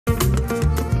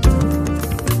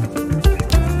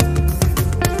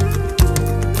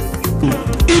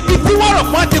tọrọ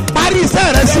pọ́n ti parí iṣẹ́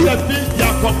rẹ sí.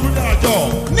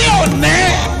 ní òní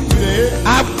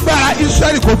agbára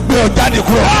Ísírẹ́lì kò gbé ọ jáde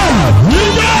kúrò.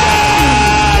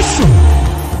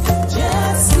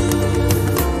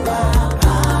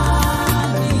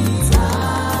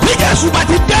 bí Jésù bá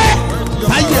ti dé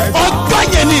ayé ọjọ́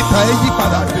yẹn ní ìtàn ẹ yí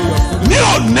padà. ní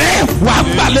òní wà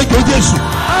gbàlejò Jésù.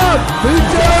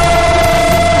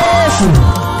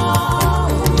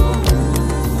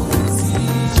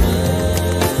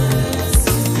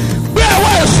 gbé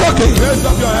ẹwọ́ ẹ̀ sókè.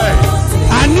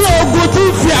 àní ogun tí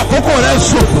ń fi àkókò rẹ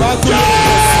ṣòfò.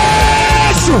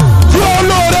 Jésù tí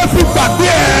olóore fi gbàgbé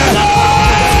ẹ.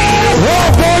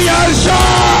 ogun yẹn ṣọ́.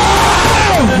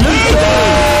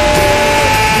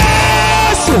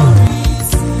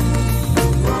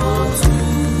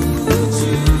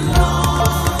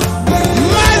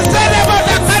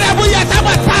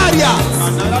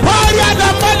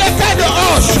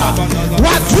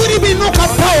 Waturi binuka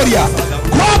pauria,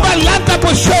 koba lanta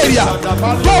posheria,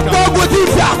 gbogbo ogun tí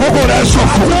fi àkókò rẹ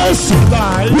ṣòfò.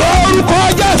 Lórúkọ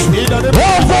Jésù,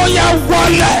 ogun yẹn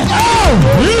wọlé.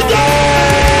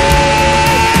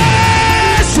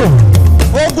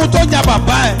 Ogun tó jà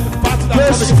bàbá ẹ,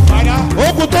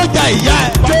 ogun tó jà ìyá ẹ,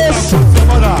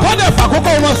 wọ́n lè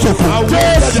fàkókò wọn ṣòfò.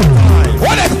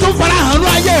 Wọ́n lè tún fara hàn ní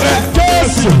ayé rẹ.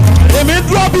 Èmi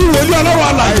dúró bí wòlíì Ọlọ́run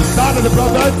alààyè.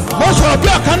 Mo sọ̀rọ̀ bí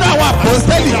ọ̀kan náà àwọn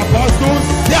àpòstélì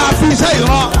tí a fi iṣẹ́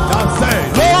ìran.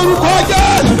 Lórúkọ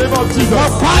Jésù,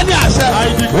 wọ́n pa á ní àṣẹ.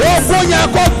 Ogun yẹn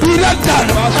kó bílẹ̀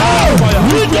dànù.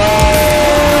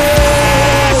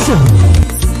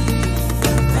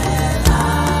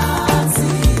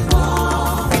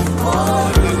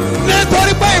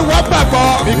 Nítorí pé ìwọ gbàgbọ́.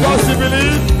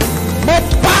 Mo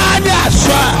pa á ní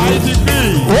àṣẹ.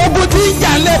 Ogun tí ń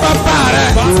jà lé bàbá rẹ.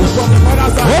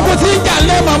 Ogun tí ń jà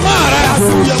lé màmá rẹ.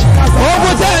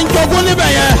 Ogun tí ń jogún níbẹ̀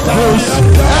yẹn.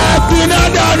 Ẹ gbiná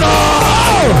dànù.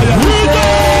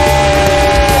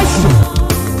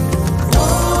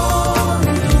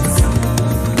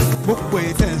 Gbogbo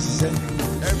èyí tẹ̀ ń ṣiṣẹ́.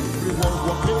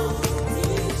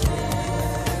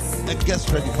 Ẹ get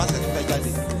ready, pásítọ̀ ti fẹ́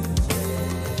jáde.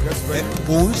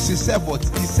 Òun ṣiṣẹ́ but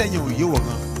iṣẹ́ yẹn ò yé wọ̀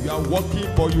gan. You are working,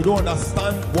 but you don't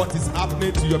understand what is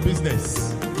happening to your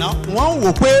business. Now, wọ́n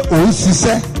wò pé òun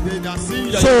ṣiṣẹ́. They are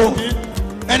seeing that So, you're working,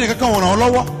 ẹnìkankan wọ̀n ràn ọ́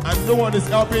lọ́wọ́. and no one is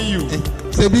helping you.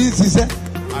 Ṣebí ń ṣiṣẹ́.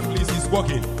 At least he's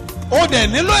working. Ó dẹ̀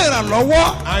nílò ìrànlọ́wọ́.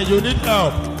 And you need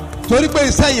help. Torí pé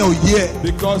iṣẹ́ yẹn ò yé ẹ.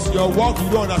 Because your work you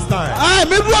don't understand.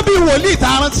 Mi dúró bí wòlíì tá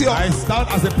a rántí ọ. I stand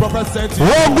as a prophet sent to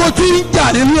you. Ogun tí ń jà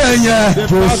nínú ẹ yẹn. The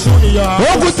battle in your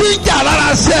house. Ogun tí ń jà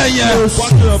lára ṣẹ́ ẹ yẹn.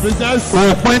 What your business?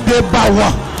 Òpin dé bá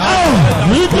wọn.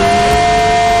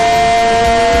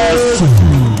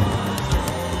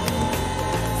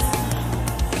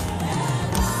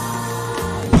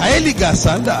 Paeli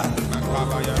gasanda.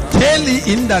 Teli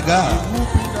indaga.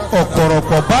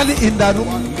 Okoroko bali indanu.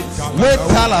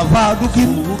 Wetala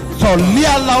vadukin.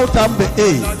 Solia lautambe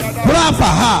e. Brapa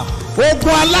ha.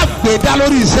 Ogun alágbèdá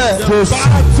lórí iṣẹ́.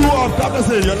 Battle of darkness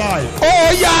in your life. Ó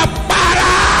yá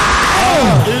para.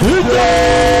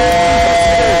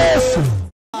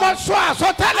 Mo sọ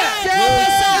àsọtẹ́lẹ̀.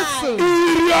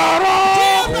 Ìrì ọ̀rọ̀.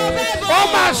 Ó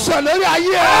máa sọ lórí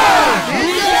ayé ẹ̀.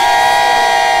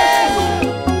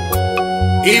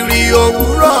 Ìrì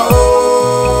òwúrọ̀ o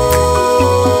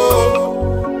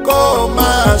kó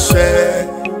máa ṣẹ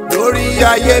lórí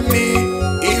ayé mi.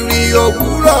 Ìrì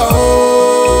òwúrọ̀ o.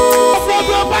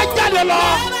 Ọ̀fọ̀dọ̀ bá jáde lọ,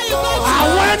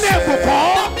 àwọn ẹni ìbùkún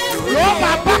ló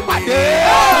máa bá pàdé.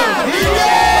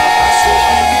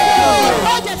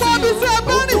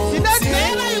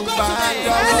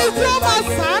 Ẹni tí ó máa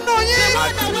ṣàánú yín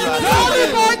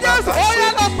lórúkọ Jésù ó yẹ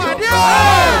lọ pàdé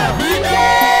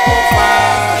ọ̀.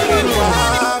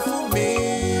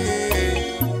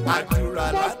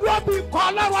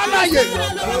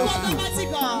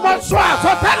 Mo sọ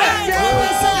àsọtẹ́lẹ̀.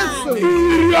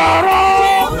 Ìrì ọ̀rọ̀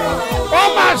ó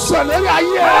máa sọ lórí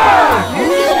ayé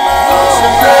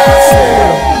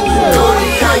lórí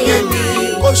ayé mi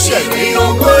ó ṣẹ̀rí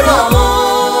òwúrọ̀ o.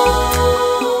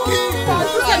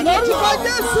 Lórúkọ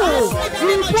Jésù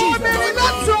ìbomi ni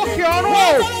láti òkè ọ̀run o.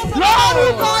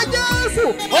 Lórúkọ Jésù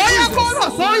ó yẹ kó rọ̀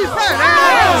sórí ìfẹ́ rẹ.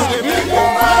 Ó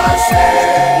máa ṣẹ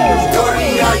lórí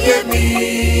ayé mi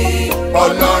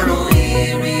Ọlọ́run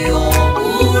ìrì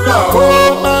òwúrọ̀ ó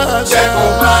jẹ́ kó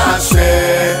máa ṣẹ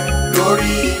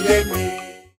lórí ilé mi.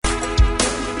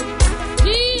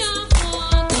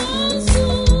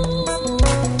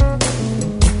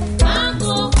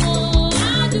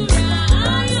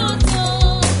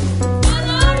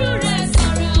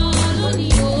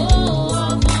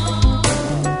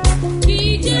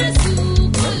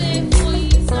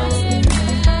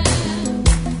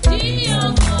 Yeah.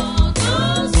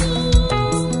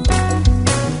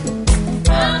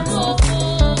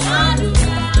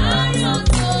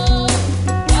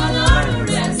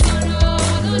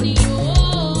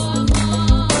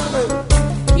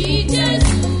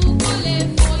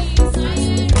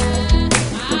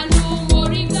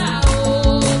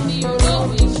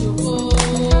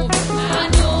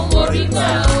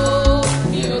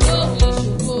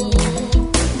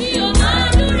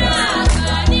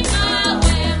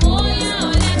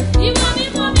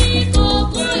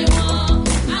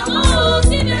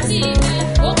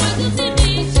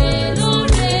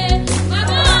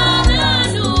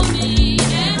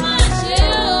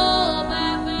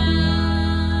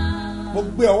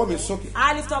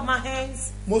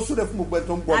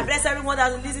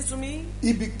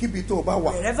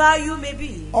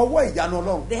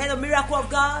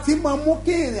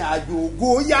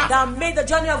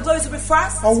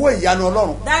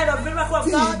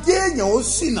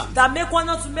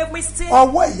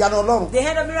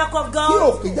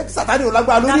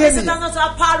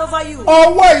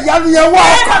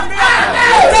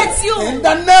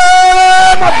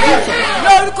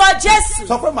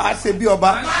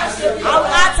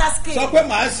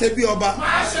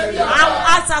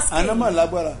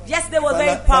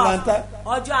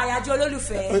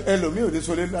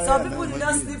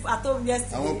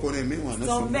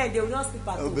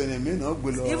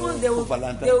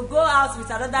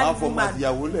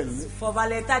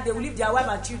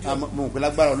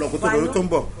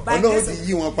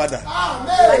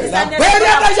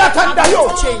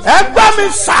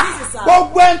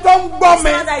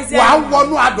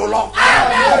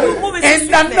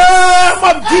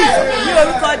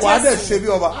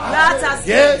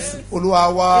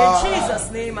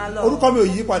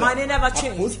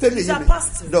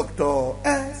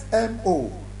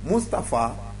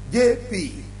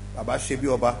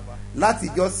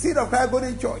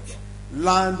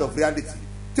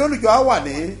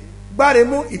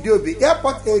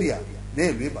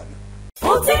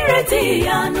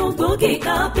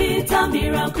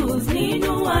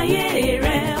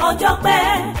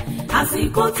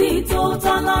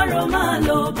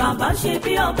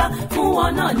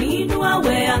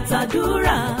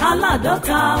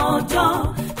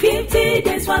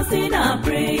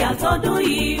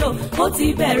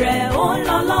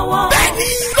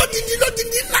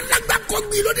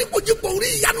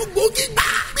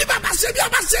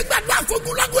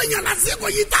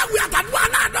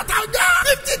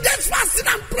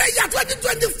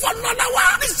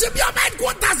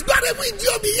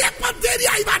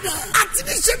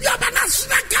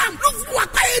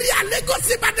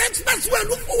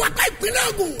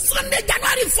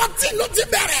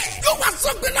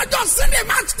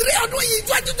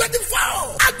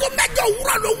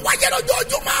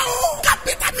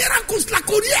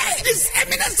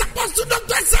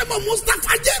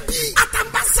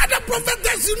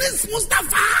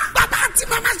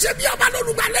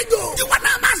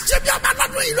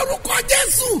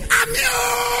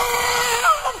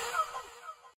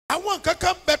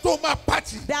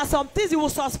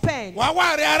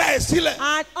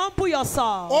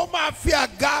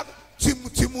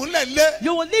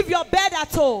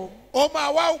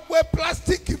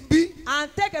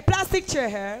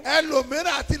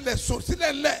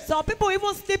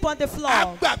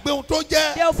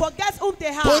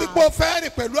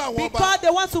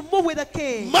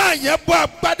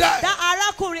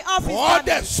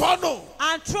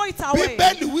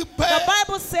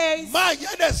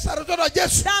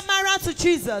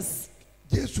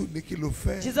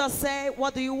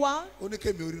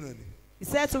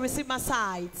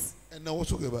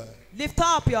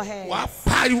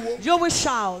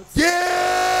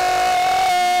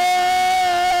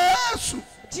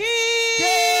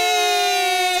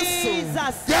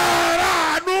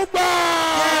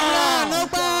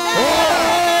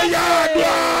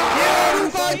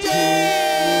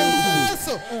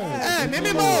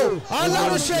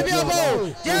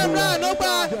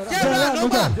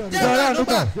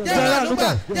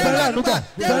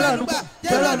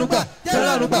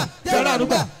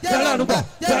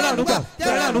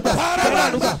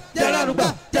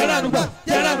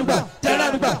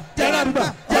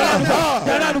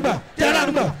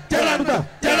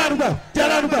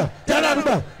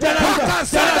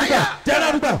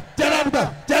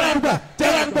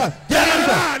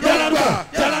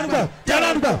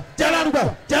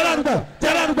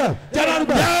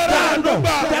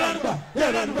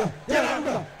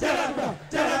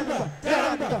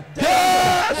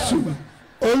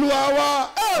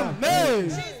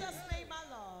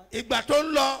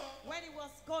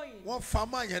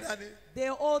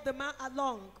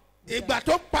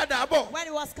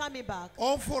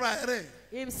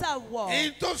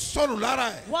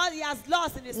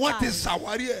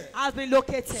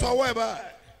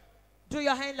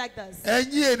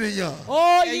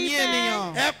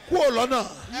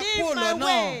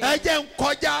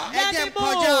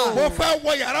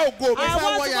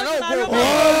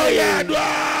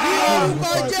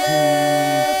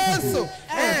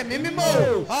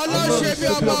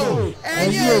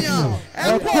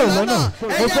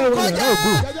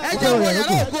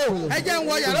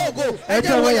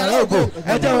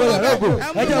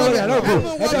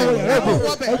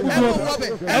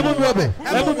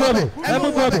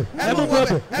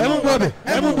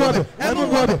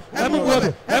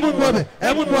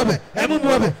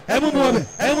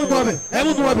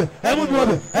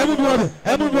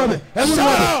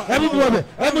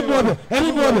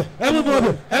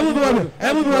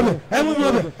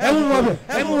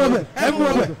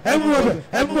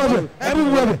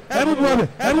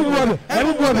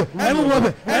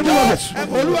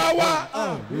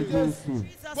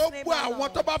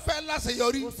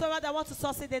 Whosoever that wants to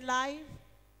succeed in life,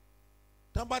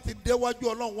 once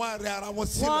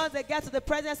they get to the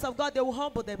presence of God, they will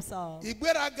humble themselves.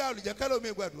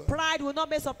 Pride will not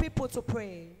make some people to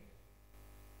pray.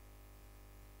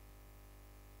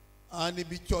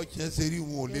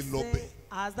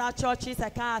 As that church is, I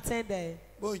can't attend there.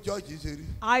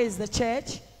 How is the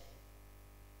church?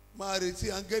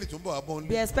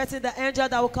 Be expecting the angel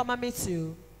that will come and meet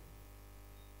you.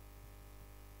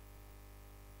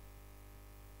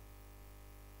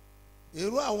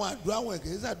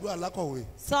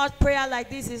 Such prayer like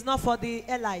this is not for the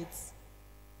elites.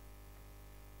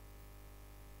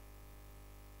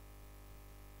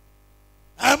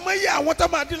 A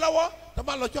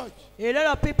lot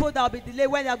of people that will be delayed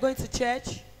when they are going to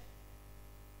church.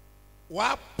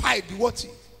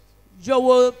 You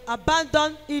will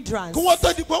abandon hindrance.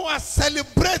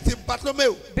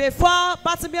 Before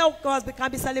Bartimaeus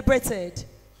can be celebrated,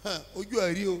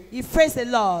 he faced a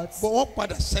lot.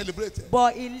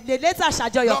 But they later shall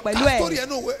joy your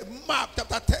Mark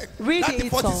chapter 10. Read it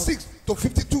 46 to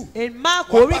 52. In Mark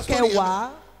 46.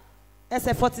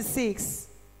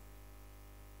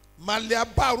 In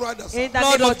the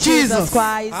name of Jesus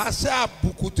Christ.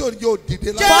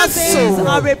 Bosses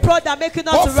are reproach that make you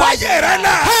not to rise.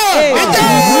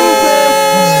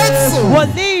 Will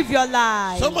live your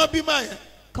life.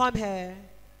 Come here.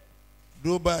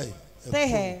 Stay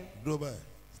here.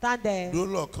 Stand there.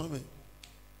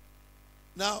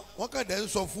 Now, what can they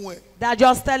so for? They're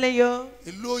just telling you.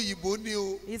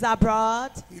 He's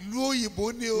abroad.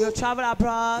 You travel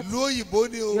abroad.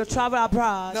 You travel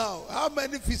abroad. Now, how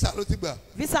many visa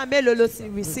visa may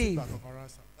receive?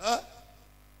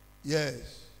 Yes.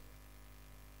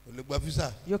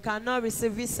 You cannot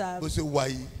receive visa.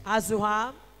 As you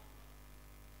have.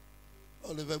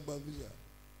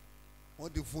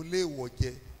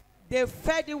 They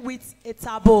fed him with a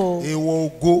taboo,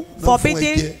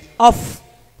 forbidding of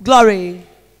glory.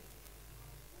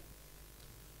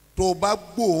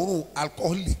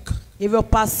 If you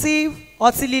perceive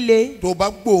otilile,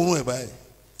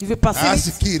 if you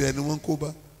perceive it,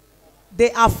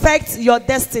 they affect your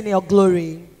destiny or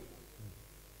glory.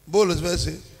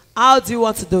 How do you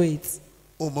want to do it?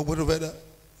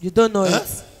 You don't know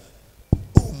it.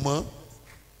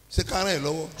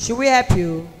 Should we help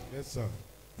you? Yes, sir.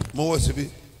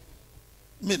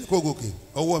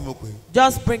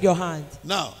 Just bring your hand.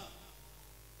 Now,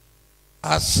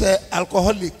 as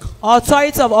alcoholic,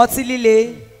 authority of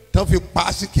otilile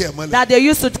that they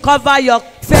used to cover your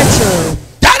feature.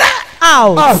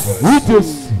 Out.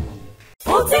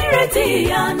 Ó ti retí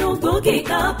ìyanu gbòógì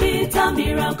capital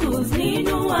miracles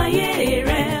nínú ayé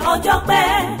rẹ̀ ọjọ́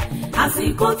pẹ́.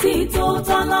 Àsìkò tí tó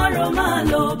tọ́lọ́run máa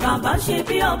lo bàbá ṣe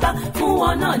bí ọba fún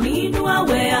wọn náà nínú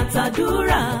àwẹ̀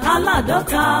àtàdúrà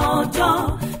aládọ́ta ọjọ́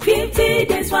 50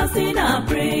 days fasting and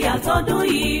prayer tọdún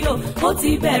yìí ó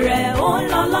ti bẹ̀rẹ̀ ó ń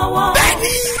lọ lọ́wọ́.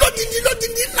 Bẹ́ẹ̀ni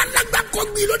lódìdí lálàgbà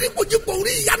kọ́gbìn lórí kojúpọ̀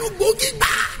orí ìyanu gbòógì gbà.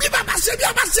 Bí bàbá ṣe bí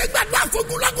ọba ṣe gbàdúrà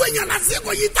fógúnlọ́gọ̀ èèyàn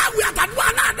lásìkò yìí táwé àtàdúrà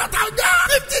aládọ́ta ọjọ́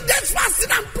 50 days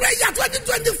fasting and prayer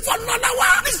 2024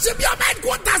 lọ́lọ́wọ́. Ní ṣe bí ọba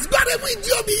headquarters gbọ́dọ̀ mú ìdí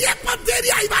omi airport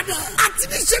area Ìbàdàn. Àti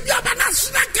ní ṣe bí ọba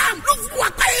national camp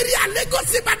Lúfùwàpá area Lagos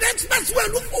Ìbàdàn expressway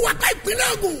Lúfùwàpá ìpínlẹ̀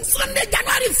Ògùn. Sunday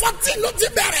January 14 ló ti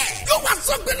bẹ̀rẹ̀. Yóò wá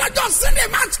sọ́gbìn lọ́jọ́ Sunday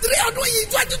March 3 ọdún yìí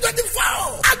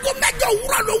 2024. Aago 8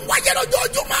 òwúrọ̀ ló ń wáyé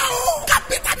lójoojúmọ́ o.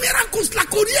 Capital miracles la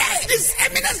kò rí ẹ̀. His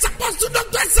eminence apostle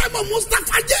Dr. S.M.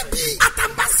 Mustapha JB. At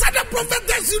ambassador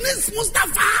prophetess Eunice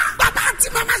Mustapha. Bàbá àti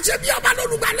màmá ṣe bí ọba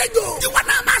lólùgbàlejò. Ìwọ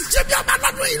náà máa ṣe bí ọba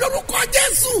lọ́dún yìí lórúkọ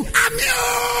Jésù. Àmín o.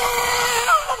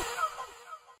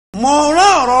 Mo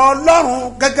rán ọ̀rọ̀ Ọlọ́run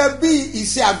gẹ́gẹ́ bí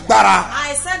iṣẹ́ agbára. I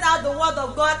send out the word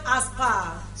of God as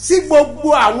power. Sí gbogbo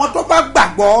àwọn tó bá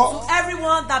gbàgbọ́. To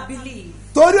everyone that believes.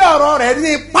 Torí ọ̀rọ̀ rẹ̀ ní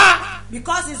ipá.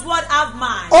 Because his word have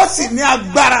mind. Ó sì ní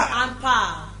agbára. And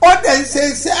power. Ó dẹ̀ ń ṣe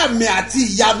iṣẹ́ àmì àti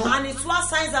ìyanu. And it was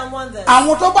signs and wonders.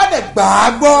 Àwọn tó bá dẹ̀ gbà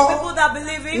á gbọ́. People that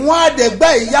believe him. Wọ́n á dẹ̀ gbà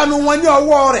ìyanu wọn ní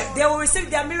ọwọ́ rẹ̀. They will receive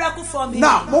their miracle from him.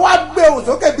 Náà mo wá gbé ohùn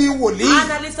sókè bí wòlíì.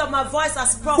 And I lift up my voice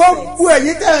as prophet. Gbogbo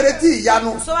ẹ̀yin tẹ́ ẹ retí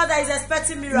ìyanu. So that is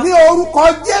expecting miracle. Ní orúkọ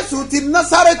Jésù ti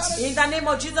Násárẹ́tì. In the name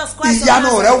of Jesus Christ.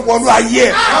 Ìyanu rẹ̀ wọnú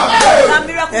ayé. That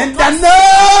miracle. In the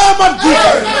name of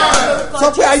Jesus.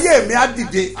 Sọ pé ayé mi á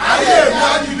dìde.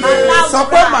 Sọ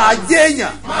pé màá jẹ́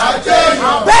èèyàn.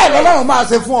 bẹ́ẹ̀ lọ́lọ́run máa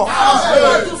ṣe fún ọ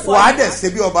wàá dẹ̀ ṣe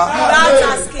bí ọba.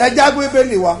 ẹ jágbé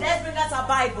bẹ́ẹ̀lì wa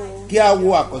kí a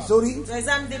wo àkọ́sórí.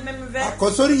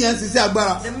 àkọ́sórí yẹn ń ṣiṣẹ́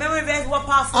agbára.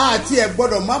 àti ẹ̀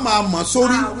gbọ́dọ̀ má máa mọ̀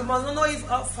sórí.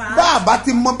 bá a bá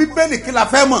ti mọ bíbélì kí la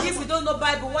fẹ́ mọ̀.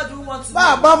 bá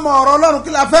a bá mọ ọ̀rọ̀ ọlọ́run kí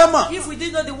la fẹ́ mọ̀.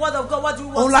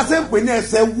 òun la ṣe ń pè ní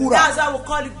ẹsẹ̀ wúrà.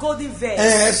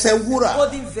 ẹsẹ̀ wúrà.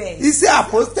 iṣẹ́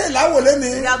àpọ́stélì láwòlé ni.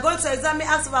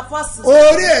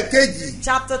 orí èkejì.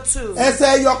 ẹsẹ̀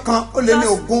ẹyọkan ó lé ní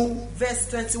ogún.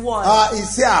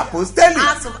 iṣẹ́ àpọ́stélì.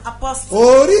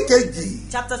 orí kejì.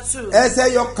 ẹsẹ̀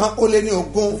ẹyọkan ó lé ní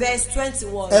ogún.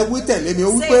 ẹ wí tẹ̀lé mi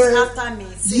ó wí pé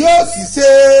yóò sì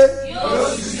ṣe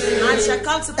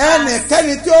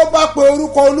ẹnikẹ́ni tí ó bá pe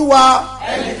orúkọ olúwa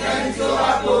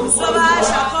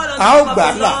a ó gbà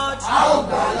á là.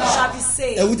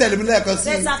 ẹ wí tẹ̀lé mi lẹ́ẹ̀kan sí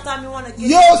i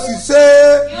yóò sì ṣe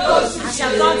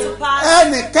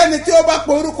ẹnikẹ́ni tí ó bá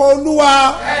pe orúkọ olúwa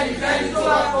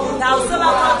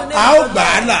a ó gbà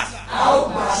á là.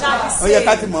 ó yẹ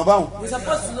ká ti mọ̀ báwọn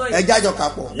ẹ jájọ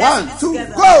kàpọ̀ 1 2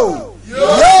 go.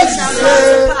 yóò sì ṣe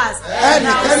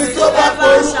ẹnikẹ́ni tí ó bá pe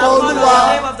orúkọ olúwa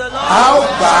a ó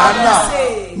gbà á là.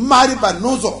 mariba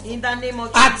nuzọ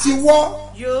àtiwọ́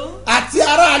àti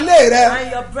aráalé rẹ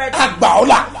àgbà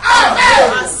ọ̀la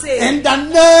in the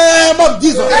name of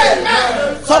Jesus.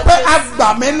 sọ pé àgbà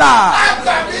mi là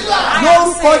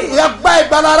lórúkọ ìyàgbá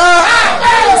ìgbàlára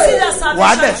wà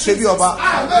á dẹ̀ ṣe bí ọba.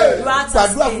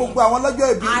 gbàdúrà gbogbo àwọn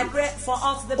ọlọ́jọ́ ìbí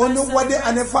oníwọ́dé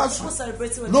anifásù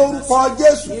lórúkọ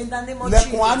Jésù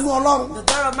lẹ́kùn àánú Ọlọ́run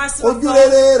ojú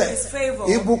rere rẹ̀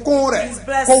ìbùkún rẹ̀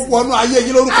kó wọnú ayé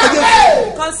yìí lórúkọ Jésù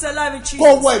kó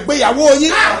wọ ìgbéyàwó yìí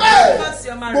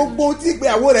gbogbo ohun tí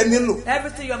ìgbéyàwó rẹ̀ nílò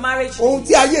ohun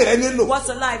tí ayé rẹ̀ nílò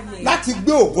láti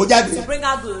gbé ògo jáde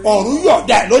ọ̀run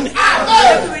yọ̀ọ̀dá ẹ̀ lónìí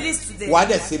wà á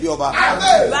dẹ̀ ṣe bí ọba.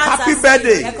 happy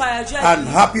birthday and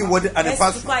happy wedding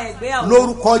anniversary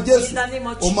lórúkọ Jésù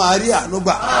o máa rí àánú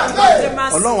gbà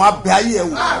Ọlọ́run á bẹ̀ ayé ẹ̀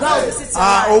wò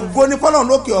ògo ní fọlọ́run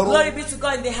lókè ọ̀run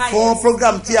fún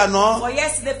program tí a ná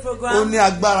ó ní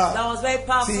agbára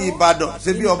ti Ìbàdàn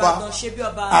ṣe bí ọba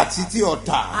àti ti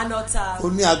Ọ̀tà ó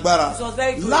ní agbára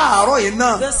láàárọ̀ yìí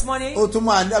náà ó tún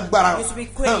máa ní agbára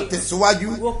tẹ̀síwájú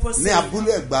ní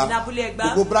Abúlé Ẹ̀gbá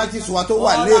gbogbo branches wa tó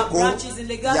wà lẹ́kọ̀ọ́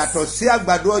yàtọ̀ sí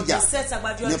Àgbàdo Ọjà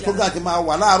ní program ti máa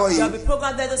wà láàárọ̀ yìí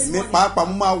èmi pàápàá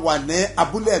mo máa wà ní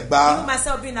Abúlé Ẹ̀gbá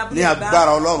ní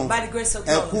agbára Ọlọ́run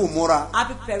ẹ kú múra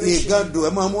ìgàndò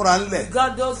ẹ máa múra ńlẹ̀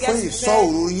fún ìsọ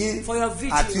òru yín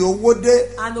àti owódé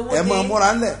ẹ máa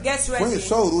múra ńlẹ̀ fún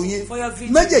ìsọ òru yín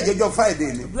méjèèjì ọjọ́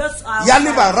Friday ni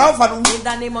yálìbà ráfàánù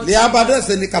ní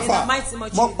abadẹ́sẹ̀ ní káfá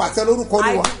mọ pàṣẹ lórúkọ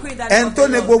Olúwa ẹn tó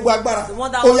ní gbogbo agbára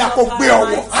ó yá kó gbé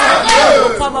ọwọ́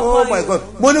oh my God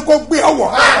mo ní kó gbé ọwọ́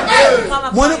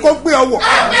mo ní kó gbé ọwọ́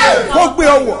kó gbé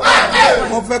ọwọ́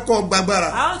mo fẹ́ kó gbàgbára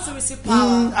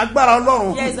agbára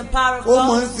Ọlọ́run ó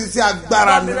mọ̀ ń ṣiṣẹ́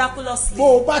agbára ni bó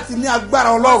o bá ti ní agbára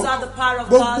Ọlọ́run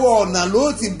gbogbo ọ̀nà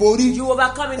ló ti borí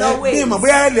bí ìmọ̀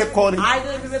bóyá ẹ lè kọrin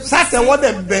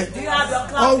sátẹ̀wọ́dẹ̀ bẹ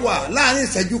ọ wà láàrin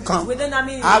ìṣẹ́jú kan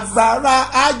agbára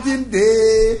àjíǹde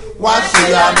wá sí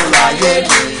àmúláyé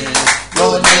mi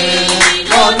lónìí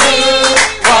lónìí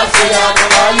wá sí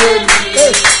àmúláyé mi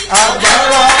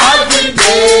agbára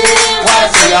àjíǹde wá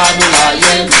sí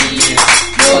àmúláyé mi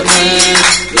lónìí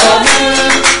lónìí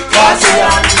wá sí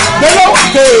àmúláyé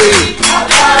mi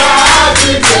agbára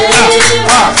àjíǹde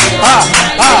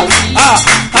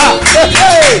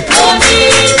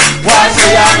wá sí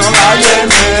àmúláyé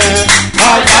mi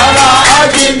agbára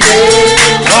àjíǹde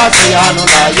wá sí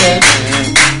àmúláyé mi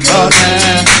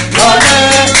lónìí lónìí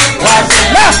wá sí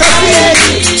àmúláyé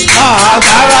mi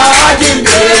agbára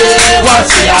àjíǹde wá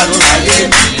sí àmúláyé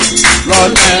mi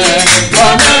lónìí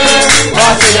lónìí wá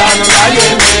sí àmúláyé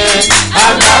mi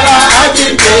agbára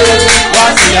àjíǹde wá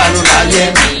sí àmúláyé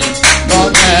mi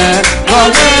lónìí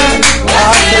lónìí wá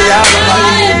sí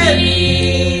àmúláyé mi.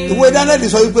 ìwé Daniel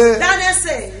sọ wípé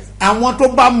àwọn tó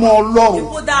bá mọ Ọlọ́run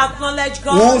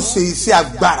wọ́n ṣe iṣẹ́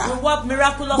agbára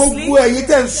gbogbo ẹ̀yin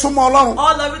tẹ́ ń súnmọ́ Ọlọ́run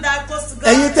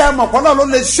ẹ̀yin tẹ́ mọ̀ Ọlọ́run ló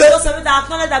lè ṣe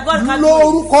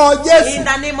lórúkọ Jésù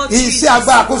iṣẹ́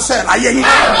agbára kó ṣe láyé yín.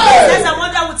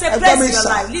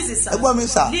 ẹgbẹ́ mi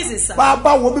sà bá a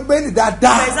bá wo Bíbélì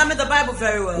dáadáa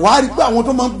wàá rí pé àwọn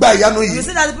tó máa ń gba ìyanu yìí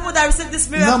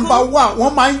nọ́mbà 1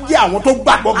 wọ́n máa ń jẹ́ àwọn tó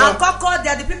gbàgbọ́ gan.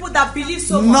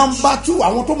 nọ́mbà 2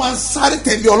 àwọn tó máa ń sáré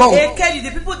tẹ̀lé Ọlọ́run.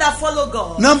 that follow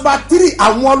God. Number 3,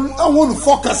 àwọn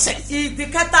olùfọkànsìn.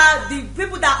 The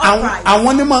people that are upright.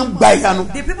 Àwọn ni máa ń gba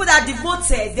ìyanu. The people that are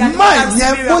devoted, they are the people that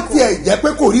receive miracle. Jẹ́ pé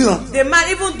kò ríran. The man,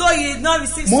 even though he did not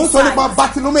receive sight. Mo ń sọ nípa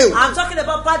Bartimaeus. I'm talking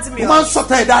about Bartimaeus. Mo máa ń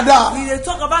sọ̀tàn ẹ̀ dáadáa. We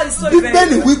talk about the story very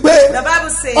Bíbélì well. wípé The Bible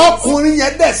says ọkùnrin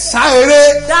yẹn dẹ̀ sá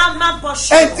eré. that man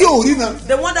pursued. Ẹ tí ò ríran.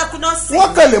 The one that could not see.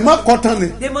 Wọ́n kàn lè má kọ́tàn ni.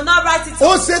 They will not write it.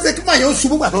 Ó ṣeé ṣe kí màá yẹn ó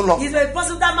ṣubú gbà tó lọ. It's a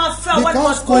possible that man fell when he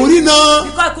was Because kò going. ríran.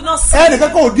 Because he could not see.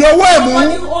 Ẹnìkan kò di ọwọ́ ẹ̀ mú.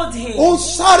 Nobody hold him. Ó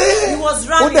sáré. He was Ó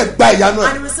running. dẹ̀ gba ìyanu ẹ̀.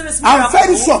 And he received his miracle. I'm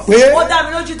very sure pé Ó dá mi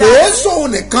lójú dáa. èso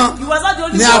nìkan He was not the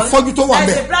only ni one. afọ́jú tó wà There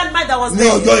is mẹ́ a blind man that was ní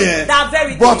there. ọjọ́ yẹn. That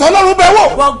very day. Bọ̀tọ̀ Ọlọ́run bẹ̀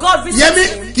wò. But God visited Yẹmi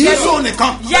him. kì í sọ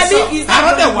nìkan. Yẹmi is Àwọn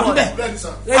not the dẹ̀ only wà one. bẹ̀.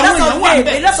 A lot of men,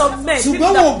 a lot of men.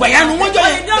 Ṣùgbọ́n wọn ò gbẹ̀yanu wọ́n jọ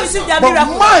But they don't receive their yẹn. Bọ̀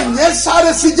miracle. máa yẹn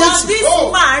sáré sí But Jésù. this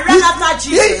man ran after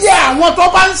Jesus. Yíyẹ àwọn tó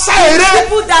bá ń sá eré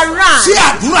People that ran sí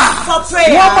àdúrà. for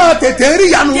prayer. Wọ́n máa tètè rí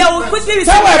ìyanu. They will quickly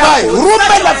receive Tẹ́wọ̀ ẹ̀ báyìí, miracle.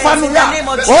 rúbẹ̀lẹ̀ fanuya. In the name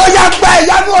of Ó yá gba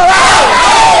ìyanu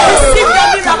rẹ̀. Receive your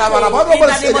miracle. In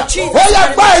the name of Jesus. Ó yá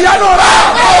gba ìyanu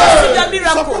rẹ̀. Receive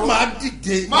your Sọ pé miracle. màá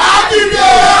dìde.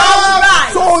 All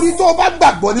right. Sórí tó o bá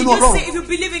gbàgbọ́ If nínú you Ọlọ́run. see, if you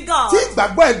believe in God, Tí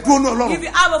ìgbàgbọ́ ẹ̀ dúró ní Ọlọ́run. if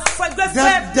you have a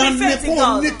great Dandan ni faith in kó o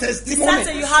God, ní it's testimony.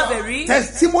 certain you have a ring.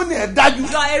 Testimony ẹ̀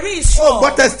dájú. Your ring is Ó sure.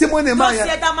 gbọ́ testimony máa Don't yẹn.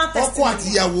 fear that man Ọkọ testimony. àti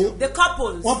ìyàwó. The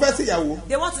couples, Wọ́n fẹ́ sí ìyàwó.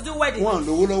 they want to do wedding. Wọ́n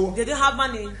lówó lọ́wọ́. They don't have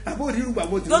money. Àbó òdìrú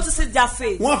gbàgbọ́ ti. Go to see their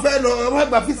faith. Wọ́n fẹ́ lọ wọ́n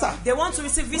gba visa. They want to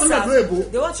receive Wọ́n lọ dúró èbó.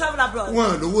 visas. They want to travel abroad.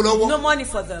 Wọ́n lówó lọ́wọ́. No money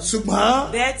for them.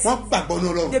 Ṣùgbọ́n But wọ́n gbàgbọ́ ní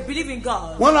Ọlọ́run. they believe in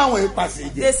God. Wọ́n láwọn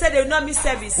ìpàṣẹ ìjẹ. They said they will not miss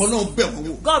service. Wọ́n náà bẹ̀ wọ́n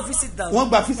wò. God visit them. Wọ́n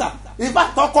gba visa.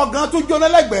 Ìbá tọkọ gan tó jóná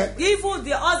lẹ́gbẹ̀ẹ́. Even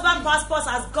the husband passport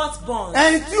has got bond.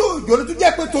 Ẹni tí òjò tó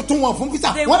jẹ́ pé tuntun wọn fún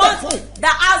visa. They Wọ́n want dẹ̀ fún.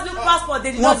 that has no passport.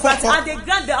 They did not grant, and they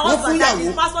grant the Wọ́n fún husband that his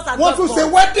ìyàwó. passport has Wọ́n got tún ṣe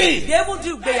bond. wedding. They even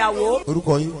do ìgbéyàwó.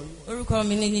 Orúkọ yín. Orúkọ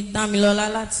mi ni Dámilọ́lá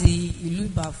láti ìlú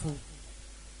Ìbàfò.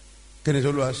 Kí ni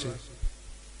tó lọ́wọ́ ṣe?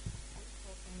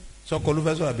 Sọkọ ló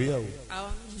fẹ́ sọ àbíyàwó.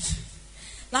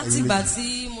 Láti ìgbà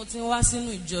tí mo ti ń wá sínú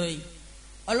ìjọ yìí,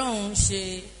 Ọlọ́run ń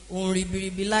ṣe ohun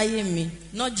ribiribi láyé mi,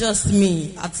 not just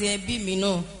me àti ẹbí mi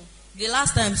náà. The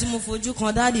last time tí mo fojú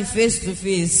kan dáàdi face to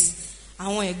face,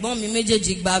 àwọn ẹ̀gbọ́n mi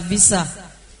méjèèjì gba visa.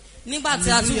 Nígbà tí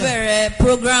a tún bẹ̀rẹ̀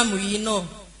program yìí náà,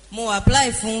 mo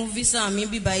apply fún visa mi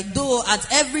bíbá, though at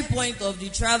every point of the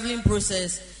travelling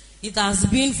process it has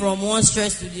been from one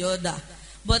stress to the other.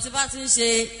 But if I ti ń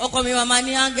ṣe ọkọ mi mama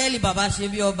ní áńgẹ́lì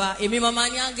Babasebioba, èmi mama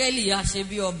ní áńgẹ́lì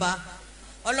Babasebioba,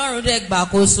 Ọlọ́run dẹ̀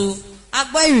gbàkóso. A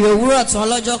gbọ́ ìrì òwúrọ̀ tán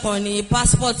lọ́jọ́ kan ni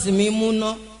passport mi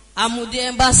múná, amúdé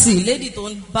embassy lady tó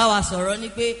ń bá wa sọ̀rọ̀ ni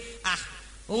pé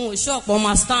òun ò ṣọ̀pọ̀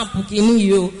máa stamp kìíní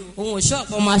yìí o, òun ò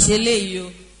ṣọ̀pọ̀ máa ṣe léyìí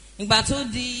o. Ìgbà tó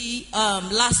di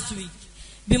last week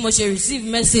bí mo ṣe receive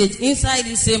message inside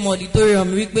the same auditorium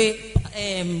wípé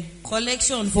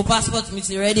collection for passport mi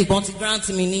ti ready, kan ti grant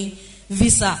mi ní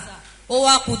visa. Ó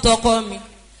wá kú tọkọ mi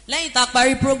lẹ́yìn tá a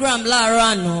parí program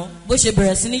láàárọ̀ àná, bó ṣe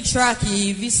bẹ̀rẹ̀ sí ní track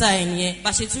visa ẹ̀ nìyẹn,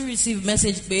 bá ṣe tún receive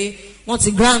message pé wọ́n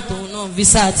ti grant òun náà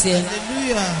visa tiẹ̀.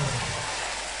 Hallelujah.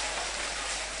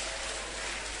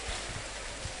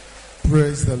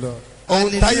 Praise the Lord.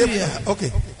 Hallelujah.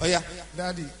 Okay, oya.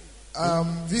 Daddy,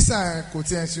 visa kò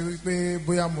tiẹ̀ ṣe wípé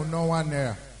bóyá mo ná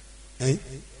 £1.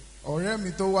 Ọ̀rẹ́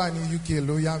mi tó wà ní UK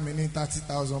ló yá mi ní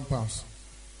 £30,000.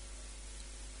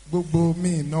 Gbogbo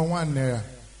mi ná £1.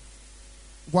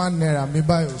 £1 mi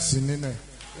báyìí ò sí nínú ẹ̀.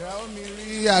 Ìyàwó mi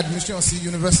rí admission sí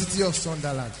University of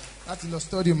Sunderland láti lọ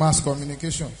study mass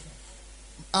communication.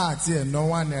 Àti ẹ̀ ná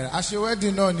 £1. A ṣe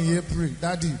wedding náà ní April.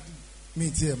 Daddy, mi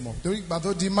ti ẹ̀ mọ̀ torí ìgbà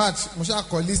tó di March mo ṣáà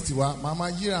kọ list wa màmá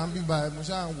yíra ń bíbá ẹ mo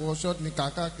ṣáà wọ short ní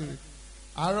kàkàkiri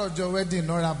àárọ̀ ọjọ́ wedding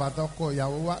náà ra bàtà ọkọ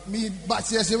ìyàwó wa mi bá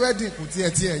tiẹ̀ ṣe wedding kò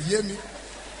tiẹ̀ yé mi.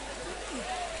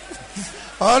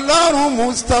 Ọlọ́run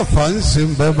Mustapha ń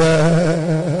sin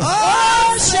bẹ́bẹ́.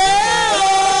 Ó ṣe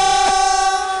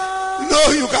o.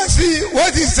 No, you can see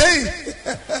what he's saying.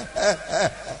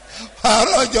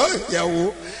 Àárọ̀ ọjọ́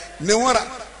ìyàwó ni wọ́n ra.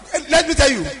 Let me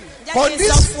tell you.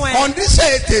 Condition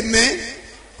ètè ní.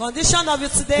 Condition of you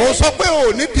today Kò sọ pé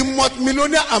o ní di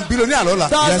millionaire and billionaire lọ́la.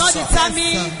 does not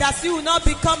determine that you will not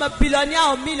become a billionaire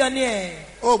or millionaire.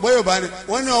 Ó gbọ́ Yorùbá ni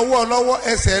wọ́n ní ọwọ́ ọlọ́wọ́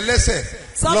ẹsẹ̀ ẹlẹ́sẹ̀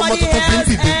lọ́mọ Somebody tuntun fi ń else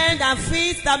dìde. hand and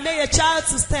feet that make a child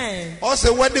to stand. Ó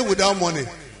ṣe wedding without money.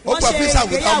 Ó gba visa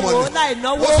without money.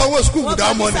 Ó Ó sanwó school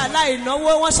without money. Wọ́n gba visa láì náwó,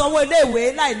 wọ́n sanwó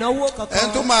iléèwé láì náwó Ẹni tó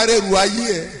kankan. máa rẹ̀ ru ayé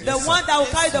ẹ̀. The one that will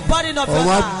carry the burden of your Ọmọ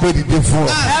life. gbé dìde fún ọ.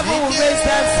 Heaven will raise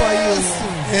them for you.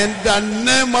 In the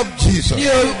name of Jesus. Ní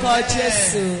orúkọ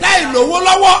Jésù. Láì lówó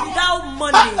lọ́wọ́. Without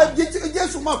money.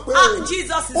 Jésù mọ̀ pé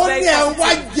Jesus is ó very ní ẹ wá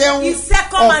sensitive. jẹun He said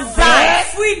come and die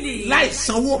freely. láì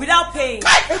sanwó. Without paying.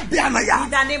 Káyọ̀ bí ànàyà. In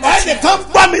the name of Ẹnìkan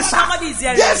gbọ́ mi sá. Somebody is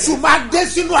hearing Jésù máa dé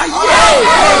sínú ayé.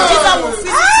 Jesus will visit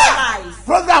your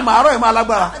program àárọ̀ yìí máa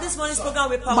lágbára. This morning's program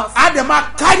will be powerful. A dẹ̀ máa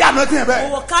kárí àná tí yẹn bẹ́ẹ̀.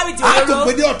 We will carry the A tó OWURO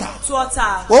gbé dé ọ̀tà. to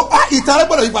altar. Ìtàn rẹ̀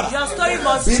gbọ́dọ̀ yí padà. Your story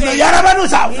must change. Ìnà yàrá bẹ́ẹ̀ nù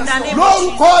sá. In the name of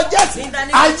Lórúkọ Jésù. In the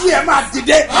name of Ayé ẹ̀ máa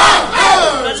dìde.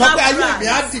 Sọ pé ayé mi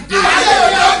á dìde.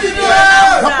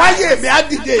 Sọ pé ayé mi á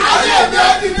dìde.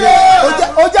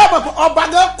 Ó jẹ́ àmọ̀ ọba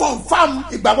náà confam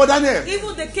ìgbàgbọ́ Daniel.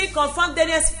 Even the king confirmed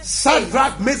Daniel's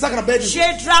Shadrach, Meshach and Abednego.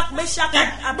 Shadrach, Meshach, and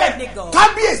Abednego.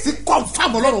 Kábíyèsí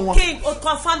confam Ọlọ́run wọn. King will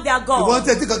confirm their God. Ìwọ́n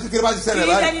tẹ̀ tí kan kékeré bá ti ṣẹlẹ̀ If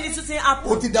báyìí. any little thing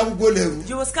happen, Ó ti dá gbogbo lẹ́rù.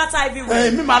 you will scatter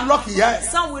everywhere. Èmi máa lọ́ọ̀kì ìyá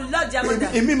ẹ̀. Some will lodge their mother.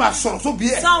 Èmi máa sọ̀rọ̀ sóbi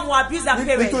ẹ̀. Some will abuse their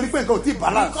parents. Nítorí pé nǹkan ò tí ì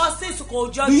balance. Because things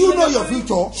kò jọ. Do you know your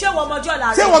future? Ṣé wọ́n mọjọ́ la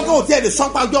rẹ̀? Ṣé wọ́n kò tiẹ̀ lè sọ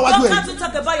pa ọjọ́ iwájú Don't ẹ̀? have to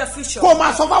talk about your future. Kó o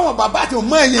máa sọ fáwọn bàbá àti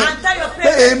ọmọ ẹ̀ yẹn. And tell your Pé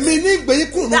parents. èmi ní ìgbéyìí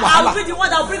kúrò ní That I wàhálà. will be the one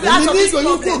that will bring you out of Èmi ní this ìgbéyìí kúrò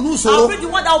ní problem. I ìṣòro. will be the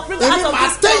one that will bring you out Èmi of máa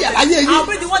this tẹ̀yà láyé problem. I yìí. will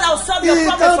be the one that will solve your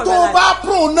Nǹkan problem for tó your life. bá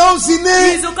pronounce ní.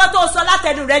 Ìzùkọ́ tó sọ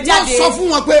látẹnu rẹ̀ Wọ́n jáde. sọ fún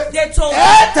wọn pé They told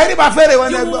ẹ tẹríba fẹ́rẹ̀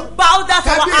wọn you ẹgbẹ́. will bow down for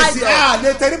our Kábíyèsí idol.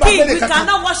 lè tẹríba King, fẹ́rẹ̀ we kankan.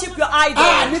 cannot worship your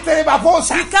idol. Ní tẹríba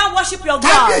fọ́ọ̀sà. We can't worship your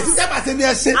Kábíyèsí God. tẹ́bà sí ni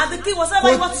ẹ ṣe. And the king was saying,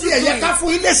 what Kò to do? tí ẹ̀yẹ ká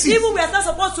fún ilé sí. Even we are not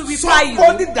supposed to reply you.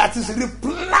 Somebody that is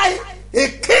reply a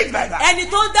king like that. Ẹni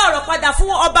tó ń dá ọ̀rọ̀ padà fún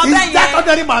ọba Is bẹ́ẹ̀ that yẹn.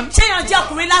 ordinary man? Ṣé yàn jẹ́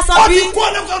ọkùnrin lásán Ó bí? ti kú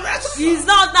ọlọ́kọ̀ rẹ̀. He is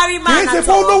not ordinary man Kì í ṣe at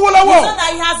fún all. olówó lọ́wọ́. It's not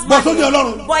that he has But ó ní money.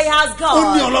 Ọlọ́run. But he has God. Ó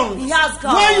ní Ọlọ́run. He has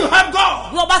God. When you have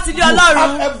God. Wọ́n bá ti ní You Ọlọ́run.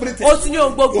 have everything. O ti ní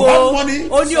ohun gbogbo. You have money.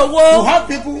 O ní owó. You have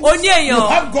people. O ní èèyàn. You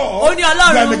have God. O ní You are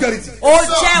Ọlọ́run. majority. O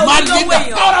jẹ́ ojúlówó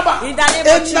èèyàn. In the name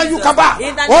of Jesus.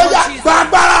 In the name Ó of yá Jesus.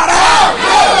 gbàgbára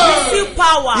rẹ̀. Receive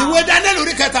power. Ìwé Daniel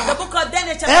orí kẹta. The book of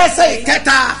Daniel Ẹsẹ̀ chapter 3.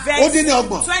 ìkẹta ó dín ní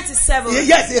ọgbọ̀n. 27.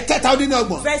 Yes, ìkẹta ó dín ní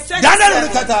ọgbọ̀n. Verse 27. Daniel orí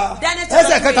kẹta. Daniel chapter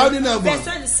Ẹsẹ̀ ìkẹta ó dín ní 3. ọgbọ̀n. Verse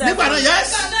 27. Nígbà náà yes.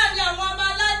 Nígbà náà ni àwọn ọmọ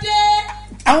aládé.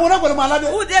 Àwọn onígbàdàn máa ládé.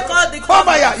 Who they call the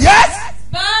Kọ́mọ̀yà yes.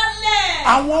 Baálẹ̀.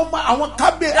 Àwọn The ọmọ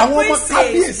princes. The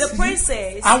kábíyèsí.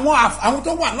 princes. Àwọn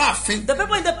tó wà láàfin. The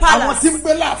people in the Àwọn palace. tí ń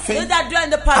gbé láàfin. Those that dwell in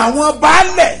the palace. Àwọn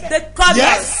baálẹ̀. The captains.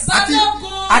 Yes.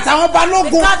 Balógun. Àtàwọn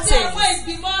balógun. The Àti captains. àwọn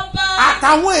ìgbìmọ̀ ọba.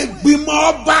 Àtàwọn ìgbìmọ̀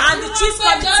ọba. And the chief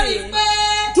Wọ́n péjọ rí committee. pé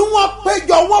Tí wọ́n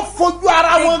péjọ wọ́n fojú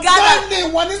ara They wọn gather- gánni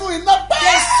wọn nínú iná They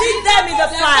bẹ́ẹ̀. see them in the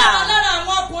lára fire. lára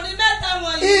àwọn ọkùnrin mẹ́ta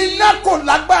wọ̀nyí. Iná kò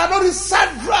lágbára lórí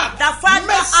Shadrach, The fire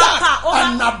Meshach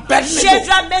and Abednego.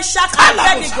 Shadrach, Meshach, and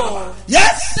Abednego.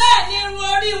 Yes. Bẹ́ẹ̀ ni irun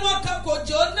orí wọn kan kò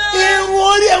jóná. Irun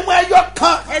orí ẹ̀wọ̀n ẹyọ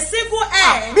kan. A single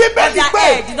hair of Bíbélì their pé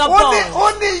head did not burn.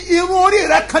 ó ní irun orí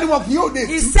rẹ̀ kan ni wọn kì yóò dé.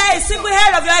 He said a single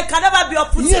hair of your head can never be Ìyẹn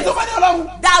uprooted. tó bá ní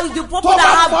Ọlọ́run. That is the people Tó that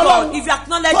bá have gbọ́ God. Ọlọ́run. If you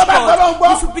acknowledge Tó bá gbọ́ Ọlọ́run God,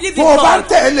 gbọ́. if you believe in Tó bá ń God,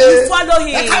 tẹ̀lé. you follow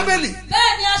Ẹ Him. kábẹ́lì.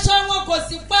 Bẹ́ẹ̀ ni aṣọ wọn kò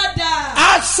sì padà.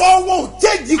 Aṣọ wọn ò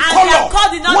tẹ́jì And kọ́lọ̀. their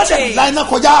code did not Wọ́n dẹ̀ change. la iná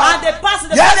kọjá. And they passed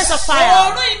the Yes. furnace of fire.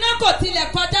 Òórùn iná kò tilẹ̀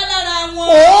kọjá lára wọn.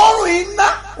 Òórùn iná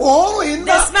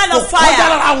The smell of kò kọjá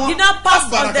lára fire wọn. did not pass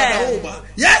from Abarakata them. Oba.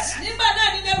 Yes. Nígbà náà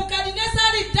ni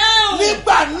Nebukadnesari dáhùn.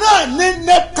 Nígbà náà ni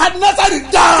Nebukadnesari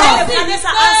dáhùn.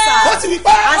 Nebuchadnezzar answered. Ó sì wí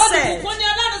pé said, Olùbùkún ni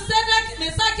Ọlọ́run Sédrákì,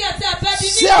 Méṣákì àti ṣé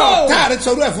Abẹ́dínígò. ọ̀tá rẹ̀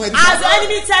sọ̀rọ̀ ẹ̀ fún ẹni. As the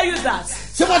enemy tell you that,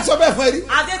 Ṣé wọ́n ti sọ bẹ́ẹ̀ fún ẹni?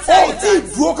 Have they tell you Ó tí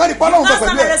that? dúró kárí pálọ̀ ọ̀hún last pẹ̀lú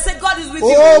time they ẹ̀. say God is with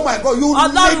you. Oh my God, you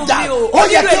Ọlọ́run need that. mi o, Ó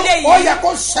yẹ nínú eléyìí, kó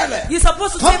ṣẹlẹ̀. You're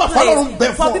supposed to Kán take bá fọlọ́run bẹ̀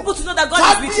place fún for ọ. people to know that God is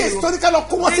with Kábíyèsí you. tó ní ká lọ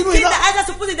kó wọn The sínú king iná. that answers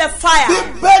to put in the fire.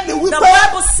 Bíbélì wípé The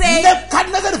Bible says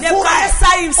Nebukadnesari fúnra ẹ̀.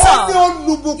 Nebuchadnezzar himself. Ó ní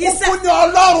olùbùkún He said, fún ní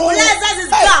Ọlọ́run. Blessed is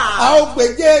Ẹ̀, God. a ó gbé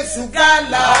Jésù ga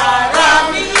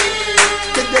lára mi.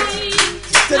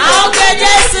 I'll get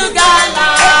Jésù ga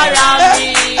lára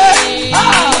mi.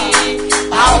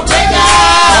 I'll gbé ga,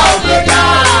 I'll gbé ga,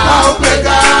 I'll gbé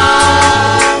ga,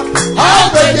 I'll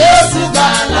gbé Jésù ga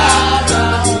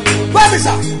lára mi. Bẹ́ẹ̀ni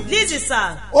sà. Listen,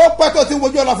 sir. Ó pẹ́ tó ti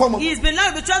wojú ọ̀la fọ́mọ. He's been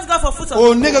learning to trust God for foot of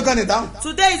Òní gangan ni dáhùn.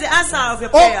 Today is the answer of your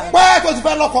Ó prayer. pẹ́ tó ti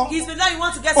fẹ́ lọ́kọ. He's been learning you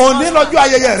want to get Òní lọ́jọ́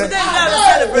ayẹyẹ rẹ̀. Today is the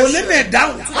celebration. Òní ni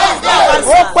dáhùn. Today is the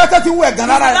answer. Ó pẹ́ tó ti wú ẹ̀gàn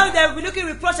lára Now rẹ̀. they will be looking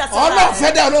reproach at your Ọlọ́run fẹ́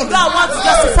life. dẹ́ Ọlọ́run. God wants to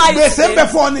justify you. Gbèsè ń bẹ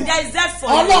fún ọ ni. There is death for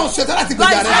you. Ọlọ́run ṣetán láti God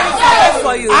gbèjà is rẹ̀. ready to pray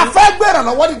for you. A fẹ́ gbèrò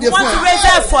lọ́wọ́ dìde Want fún to ẹ. raise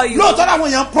death for you. Lóòótọ́ làwọn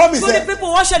èèyàn promise So the ẹ. people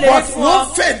wọ́n ṣe lè rí But fún wọ́n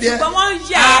ọ. fẹ́ díẹ̀. But wọ́n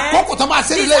yẹ. Àkókò tó máa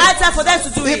ṣe This nílé. is high time for them to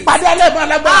do it. Ìpàdé ẹlẹ́gbẹ̀ẹ́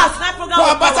alágbára. Tonight program Tó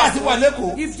will abáta power. àti wà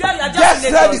lẹ́kọ̀ọ́. If you are just Get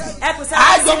in ready. Lagos, ẹ kò sẹ́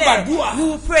Àjọ àṣìlẹ̀. gbàdúrà. We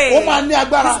will pray. Ó máa ní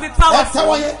agbára. It will be Ẹ powerful.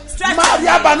 tẹ́wọ́ yẹn. Stretch Máa your rí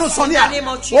abànú hands sọ ní in à. the name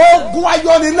of Jesus. Ogun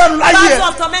ayọ̀nilẹ́nu láyé ẹ̀. Battle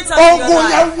of torment in your Ogun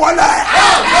life. yẹn wọlé.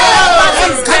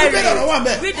 Battle is Kájú very. bẹ́ẹ̀ lọ́wọ́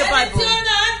àmẹ́. Read the Ẹni tí Bible. ó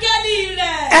rán áńgẹ́lì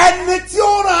rẹ̀. Ẹni tí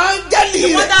ó rán áńgẹ́lì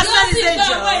The one rẹ̀. that Yóò sent sì his gba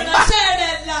àwọn angel. ìránṣẹ́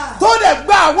rẹ̀ là. Tó lè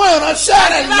gba àwọn ìránṣẹ́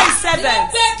rẹ̀ là. Verse Tí ó 7.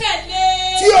 gbẹ́kẹ̀lé.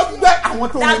 Tí ó gbẹ àwọn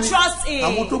tó that ní trust him.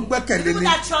 àwọn tó gbẹ́kẹ̀lé People ní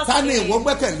that trust ta ni him. ìwọ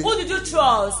gbẹ́kẹ̀lé Who did you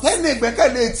trust? ẹni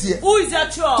ìgbẹ́kẹ̀lé tiẹ̀ Who is your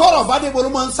trust? tọrọ bá dé bolo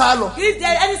máa ń sá lọ If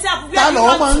there anything happen, Ta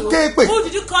ló máa ń ké pè? who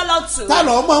did you call out to? ta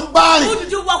lọ máa ń bá Who rìn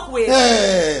did you work with?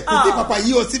 kò tí pàpà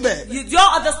yí o síbẹ̀ You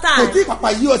don't understand. kò tí pàpà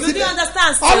yí o You síbẹ̀ didn't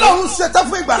understand. still. ọlọ́run ṣetán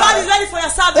fún ìgbàlá God rẹ is ready for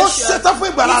your ó salvation. ṣetán fún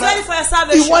ìgbàlá He's rẹ ready for your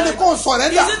salvation. ìwọ ni kò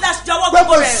sọ̀rẹ́ndà Is it that jọ̀wọ́ pé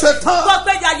gbogbo kò rẹ̀? ṣetán God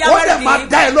gbé jàjà ó rẹ̀ dẹ̀ máa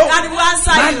dá ẹ lóhùn and he will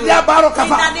answer máa you. dé abáró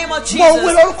kafa In the name of Jesus. mo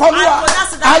wí lórúkọ I Olúwa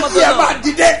pronounce the name of the ayé ẹ máa Lord.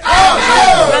 dìde.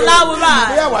 The Lord will rise.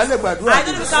 bóyá wàá lè gbàdúrà I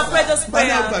don't know if you can pray this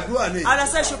prayer. Báyọ̀ gbàdúrà ni. And I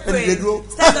said you Ẹ pray. dìde dúró.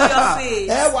 Stand on your feet.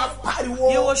 ẹ wá pariwo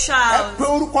You will shout. ẹ pé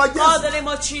orúkọ Call the Jésù name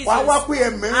of Jesus. wàá wá pé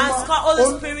ẹ̀mí And call Holy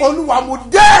mímọ́ Spirit. Olúwa mo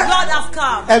dé Lord have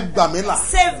come. ẹ gbà mí là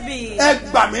Save me. ẹ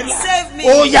gbà mí là Save me.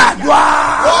 ó yá àdúrà.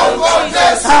 Orúkọ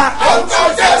Jésù, orúkọ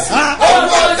Jésù,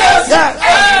 orúkọ Jésù.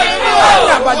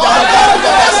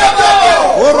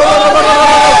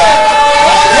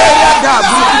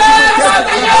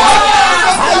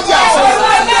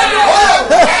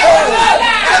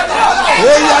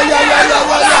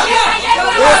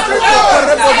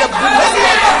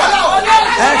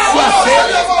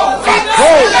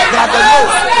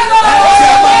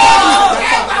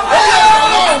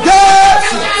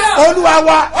 Olúwa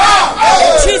wa.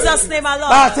 In Jesus' name, our Bá a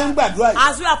Lord. ti ń gbàdúrà yìí.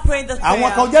 As we are praying this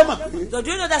Àwọn kan prayer, jẹ́ mọ̀ pé so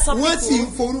do you know that some wọ́n sì ń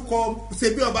people, forúkọ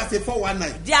ṣe bí ọba ṣe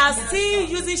 419. they are still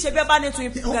using Shebiaba name to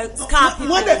scam people,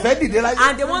 Wọ́n dẹ̀ fẹ́ dìde láyé.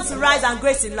 and they want to rise and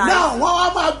grace in life. Náà wọ́n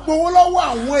wá máa gbowó lọ́wọ́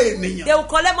àwọn ènìyàn. They will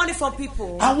collect money from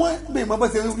people. Àwọn mẹ́ẹ̀mọ́ bá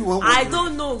ṣe ń rí wọn. I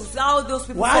don't know how those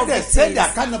people Wọ́n á solve dẹ̀ these send things.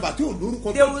 account number tí ò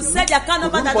lórúkọ. They will send their account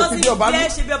number that doesn't bear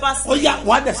Shebiaba's Ó yá name.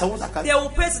 wọ́n á dẹ̀ sanwó sàkà. They will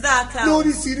pay to that account.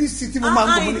 Lóríṣiríṣi tí mo máa ń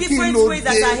gbọ́ in mo ní kí n different ló ways dé.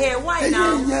 that are here. Why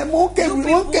now? Ẹyẹ mo ń ké You mo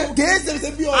ń ké people- kèé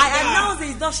ṣe bí I ọ̀gá. announce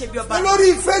it's not Shebiaba. Lórí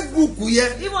Facebook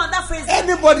yẹn, Even on that Facebook,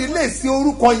 anybody lè ṣe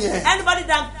orúkọ yẹn. anybody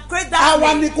that create that Àwa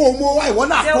name, ni kò mọ wá ìwọ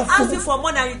náà they kó will ask fún. you for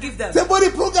money and you give them. Ṣé bórí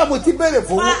program ti bẹ̀rẹ̀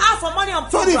fún But I wọn? ask for money on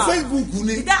Sórí program. Facebook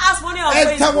ni. Did I ask money on Ẹ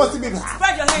tẹ́wọ́ Facebook? síbi bá.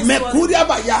 Spread your hands Mẹ̀kúrí towards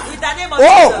àbàyà. In the name of Ó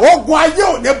Jesus. ogun ayé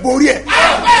ò ní borí ẹ̀.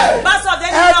 Master of the Ẹ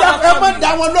enemy má overcome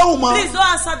dá you. wọn lóhùn mọ́. Please don't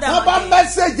answer them. Wọ́n bá again.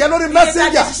 mẹ́sẹ̀jì lórí If they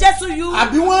messenger. share to you,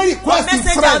 Àbí wọ́n request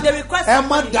messenger, friend. they request Ẹ má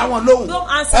money. dá wọn lóhùn. Don't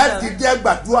answer Ẹ them. dìde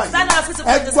gbàdúrà Stand on your feet to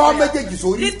pray Ẹ this gbọ́ prayer. méjèèjì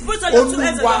sórí. Lift- put on your two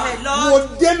hands on your Olúwa head, Lord. mo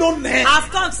dé lónìí. I've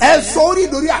come to Ẹ you. sórí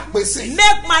lórí àpèsè.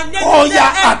 Make my name Ó the yá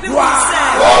name people àdúrà. say.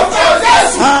 Orúkọ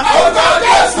Jésù, orúkọ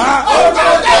Jésù, orúkọ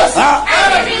Jésù.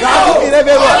 Rábì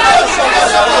ìrẹ́bẹ̀ wọ̀.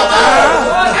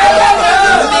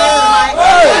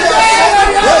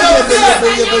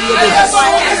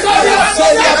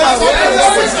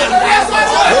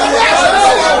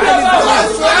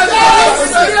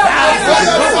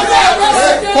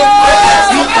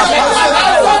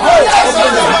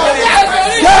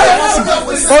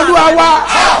 Olúwa wa.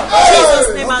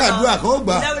 Jesus' name, Ó our kàdúrà kó Lord.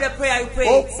 gbà. That with the prayer you pray.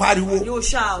 Ó pariwo. You will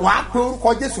shout. Wàá pe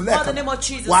orúkọ Jésù Call the lẹ́ẹ̀kan. name of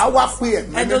Jesus. Wàá wá pe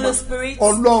ẹ̀mí And the Holy mímọ́. Spirit.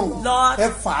 Ọlọ́run Lord. ẹ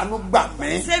fàánú gbà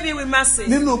mí. Save me with mercy.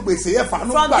 Nínú gbèsè ẹ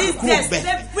fàánú From gbà mí this kúrò death,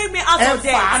 bẹ́ẹ̀. bring me out Ẹ of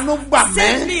death. fàánú gbà mí.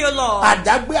 Save me, O Lord.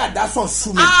 Àdágbé àdásọ̀ sú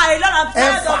mi. Lord, I'm Ẹ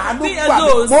tired fàánú of being gbà mí.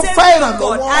 alone. Mo Save fẹ́ me, O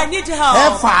God. ìrànlọ́wọ́. I need help. Ẹ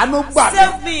fàánú gbà mí.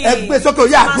 Save me. Ẹ gbé sókè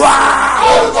oyè àdúrà.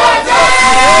 Orúkọ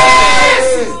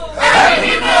Jésù,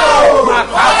 ẹ̀mí mọ́.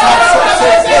 Màkàtà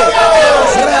sọ́sẹ̀ ṣe.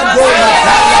 Ṣẹ́gbó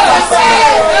màkàtà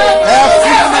ẹ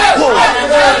fún mi kó.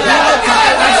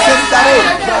 Màkà ṣe ń darí.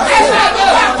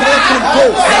 Kúrẹ́kùn kó.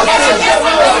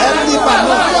 Ẹ ní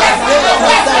ìbànú.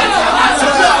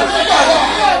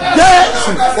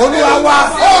 Jésù Olúwa wa.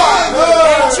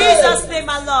 In Jesus' name,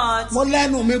 my Lord. Mo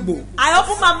lẹ́nu mi gbò. I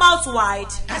open my mouth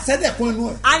wide Àṣẹ́dẹ̀kùn inú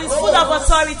ẹ̀. and it's full of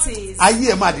authorities.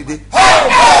 Ayé ẹ̀ máa dìde.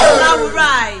 And I will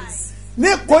rise. Ní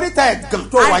koríta ẹ̀gàn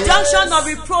tó At wáyé. junction of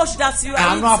reproach that you are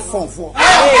Àánú into. àfọ̀nfọ̀.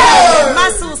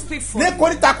 Mercy will speak for Ní you.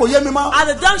 koríta kò yé mi mọ́. At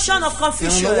the junction of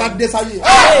confusion, Ìrànlọ́wọ́ adé sáyé.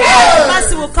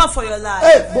 mercy will come for your life.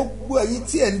 Gbogbo ẹ̀yin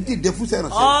tí ẹ̀ ń dìde fún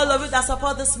sẹ́rànṣẹ́. All of you that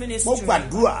support this Mo ministry,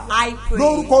 gbàdúrà. I pray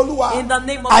Lórúkọ Olúwa. in the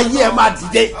name of Ayé the ẹ̀ máa Lord.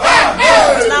 dìde.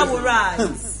 And I will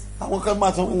rise. Àwọn kan máa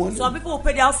sọ fún wọn Some people will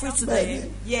pay their offering today.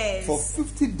 Yes. for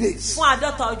 50 days. Fún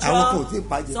àádọ́ta Àwọn kan ò ọjọ́. tí ì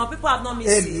pàjẹ́. Some people have not missed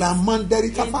it. Ẹ̀là mọ́ndẹ́rì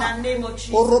In káfá. the name of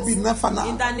Jesus. Orobi náfànà.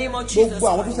 In the name of Jesus. Gbogbo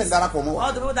àwọn tó sẹ̀ ń darapọ̀ mọ́ wa.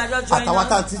 All the people that just join Àtàwọn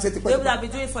tá à ń us. ti ṣe ti pẹ́. People that have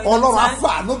been doing it for a Ọlọ́run long time.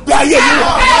 àfàànú bí ayé yìí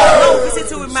wà. God will visit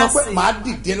you with Sọ pé mercy. màá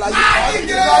dìde láyé. I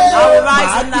will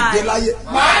rise Màá in dìde life. láyé.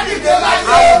 Màá dìde láyé.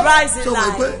 I will rise in So, wait,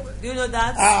 life. wait. Do you know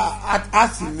that? A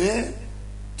sì ní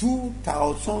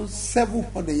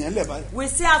 2,700 yẹn lẹ̀ báyìí. We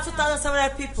still have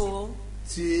 2,700 people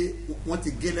Tí wọ́n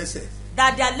ti gé lẹ́sẹ̀.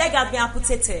 that their leg has been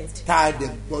amputated. That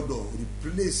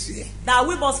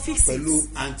we must fix it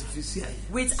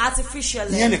with artificial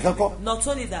leg. Not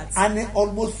only that,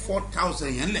 almost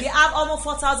 4,000. We have almost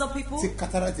 4,000 people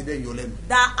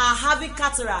that are having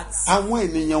cataracts.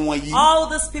 All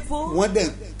these people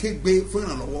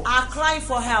are crying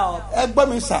for help.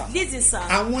 Listen, sir.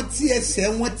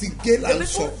 The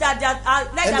people that their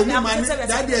leg has been amputated.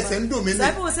 Some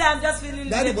people will say, I'm just feeling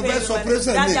little pain.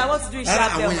 That I want to do is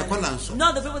sharp.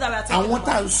 Not the people that we are talking about.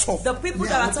 The people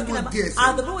that we are talking about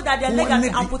are the people that their leg has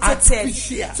been amputated.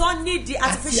 Don't need the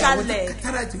artificial leg.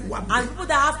 And people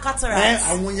that have cataracts.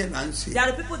 They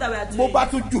are the people that we are doing.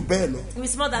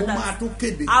 It's more than that.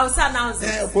 I will say announce it.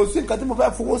 There is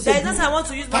nothing I want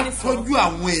to use money for us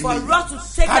to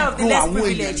take care of the less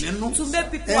privileged, to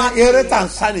make people happy.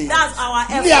 That's our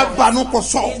effort. In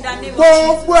the name of Jesus.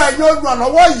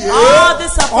 All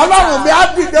this support. My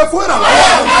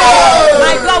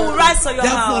God will rise on your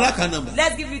house.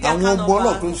 Let's give you the account number.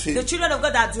 The children of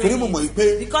God are doing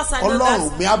it. Because I know that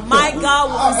my God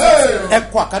will visit you.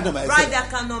 Write the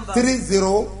account number.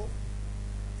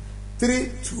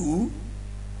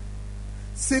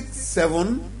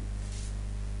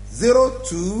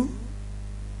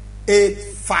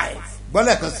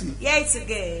 3032670285. Yeah, it's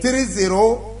again.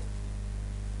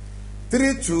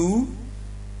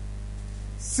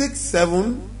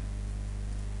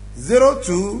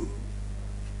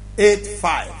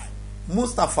 3032670285.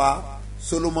 Mustafa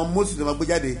Solomon Moses de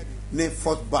Magbejade ne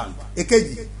Fourth Bank.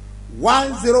 Ekeji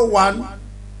 101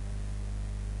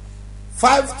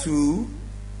 52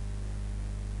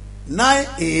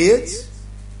 98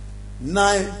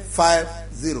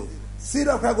 950.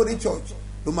 Syria Christ Church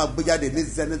do Magbejade ne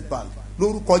Zenith Bank.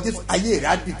 Lórúkọ Jésù ayé rẹ̀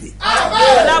á dìde.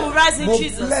 That will rise in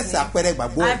Jesus. Mo bless àpẹẹrẹ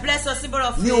ìgbàgbọ́. I bless your symbol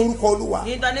of faith. Ní orúkọ Olúwa.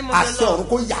 In the name of the Àṣẹ Lord. ọ̀run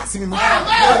kó yà sí mímọ́.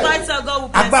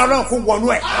 Agbára Ọlọ́run kó wọnú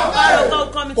ẹ̀.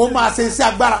 Ó máa ṣe iṣẹ́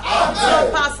agbára.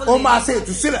 Ó máa ṣe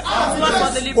ìtúsílẹ̀.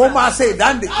 Ó máa ṣe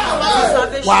ìdáǹdè.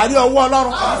 Wàá rí ọwọ́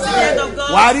Ọlọ́run.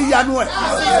 Wàá rí ìyanu ẹ̀.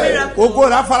 Ògo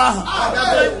rẹ̀ á farahàn.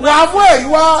 Wàá mú èyí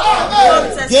wá.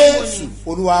 Jésù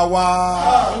Olúwa wá.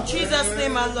 In Jesus'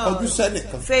 name alone. Ojú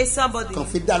sẹ́nìkan. Face somebody. Kàn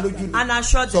fi dá lójú ni. And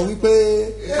assure them. Sọ wípé.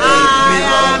 I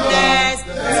am blessed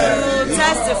to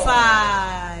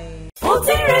testify. Ó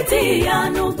ti retí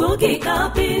ìyanu gbòógì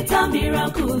Capital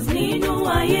Miracles nínú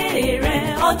ayé rẹ̀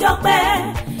ọjọ́ pẹ́.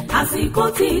 Àsìkò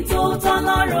tí tó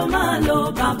tọ́lọ́run máa lo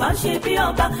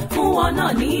Babasebioba fún wọn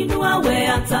náà nínú àwẹ̀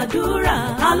àtàdúrà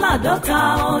aládọ́ta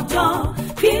ọjọ́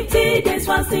 50 days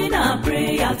fasting and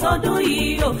prayer tọdún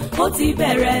yìí ó ti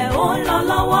bẹ̀rẹ̀ ó ń lọ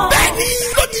lọ́wọ́. Bẹ́ẹ̀ni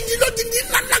lódìdí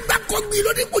lálàgbà kọ́gbì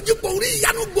lórí kojúpọ̀ orí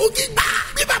ìyanu gbòógì gbà.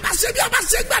 Bí Babasebioba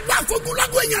ṣe gbàdúrà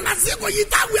fógúnlọ́gọ̀ èèyàn lásìkò yìí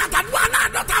táwé àtàdúrà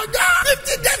aládọ́ta ọjọ́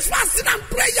 50 days fasting and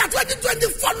prayer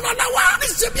 2024 lọ́lọ́wọ́. Ní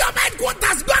Sebioba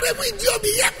headquarters gbọ́dọ̀mú Ìdíòbí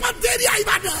airport area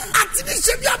Ìbàdàn. Àti ní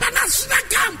Sebioba national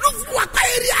camp Lúfúwàpá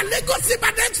area Lagos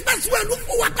Ìbàdàn expressway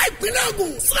Lúfúwàpá ìpínlẹ̀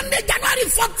Ògùn. Sunday January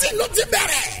 14 ló ti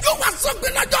bẹ̀rẹ̀. Yóò wá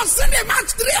sọ́gbìn lọ́jọ́ Sunday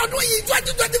March 3 ọdún yìí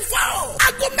 2024.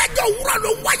 Aago mẹ́jọ òwúrọ̀ ló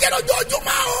ń wáyé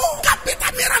lójoojúmọ́ o.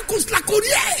 Capital Miracles la kò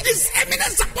rí ẹ̀. His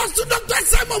eminence apostle Dr.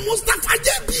 S.M. Mustapha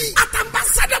J.B. at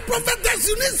ambassador prophetess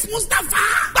Eunice Mustapha.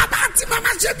 Bàbá àti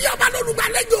màmá Sebioba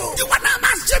lólùgbàlejò. Ìwọ náà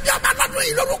máa Sebioba lọ́dún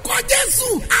yìí lórúkọ Jésù.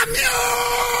 Àmín o.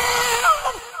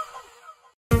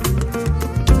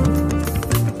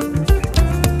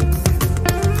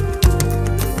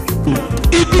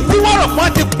 Ibi tí wọ́n rò wọ́n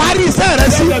ti parí iṣẹ́ rẹ̀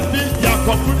sí.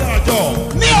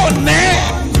 Ní òní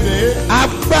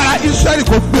agbára Ísírẹ́lì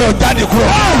kò gbé ọ jáde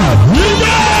kúrò.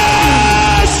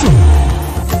 Jésù.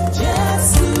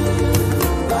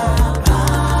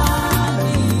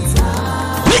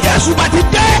 Bí Jésù bá ti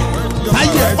dé,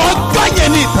 ọjọ́ yẹn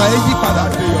ni ìtàn ẹ yí padà.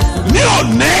 Ní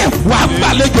òní wà á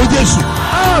gbàlejò Jésù.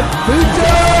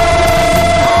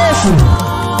 Jésù.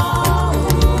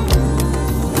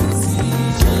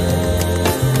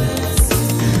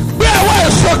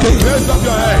 Sókè.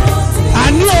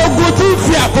 Àní ogun tí ń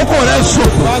fi àkókò rẹ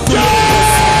ṣòfò.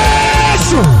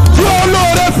 Jésù tí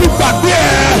olóore fi gbàgbé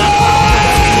ẹ.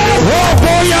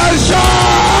 Ogun yẹn ṣá.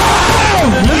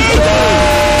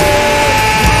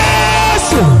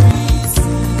 Jésù.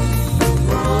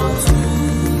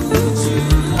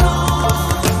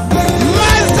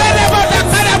 Mẹ́sẹ̀lẹ́bọ̀dà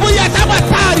kárẹ́bù yàtá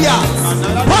bàtàríà.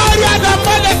 Pọ́ọ̀rìà dà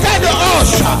mọ́lẹ́kẹ́dẹ̀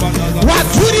ọ̀ṣà.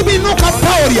 Wàtúrì mi nù ká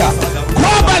pọ́ọ̀rìà.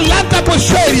 Kọ́ba lanta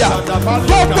bọ̀ṣẹ́rìà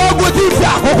gbogbo ogun tí fi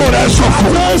àkókò rẹ̀ ṣòfò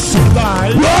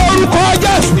lórúkọ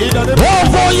Jésù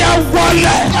ogun yẹn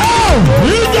wọlé.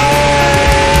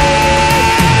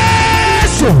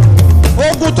 Jésù.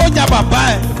 Ogun tó jà bàbá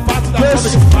ẹ̀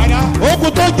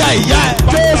ogun tó jà ìyá ẹ̀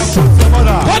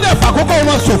wọ́n dẹ̀ fàkókò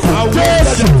wọn ṣòfò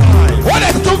wọ́n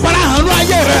dẹ̀ tún fara hàn ní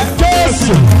ayé rẹ̀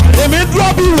èmi dúró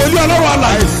bí wòlíì ọlọ́run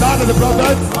àlàyé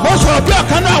mo sọ̀rọ̀ bí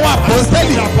ọ̀kan náà àwọn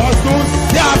àpòstélì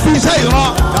tí a fi iṣẹ́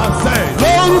ìran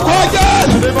lórúkọ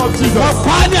Jésù wọ́n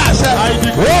pa á ní àṣẹ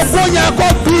ogun yẹn kó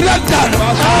fi rẹ̀ dànù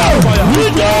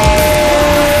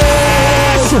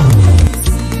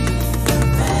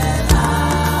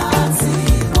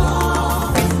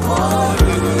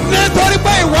nítorí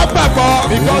pé ìwọ gbàgbọ́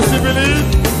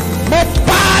mo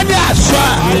pa á ní àṣẹ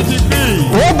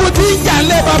ogun tí ń jà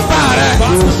lé bàbá rẹ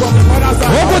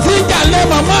ogun tí ń jà lé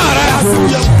màmá rẹ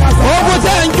ogun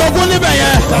tí ń jogún níbẹ̀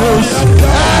yẹn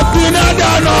ẹ fi iná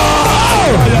dáná.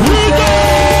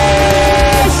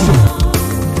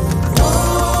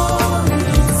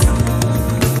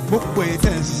 mo pè é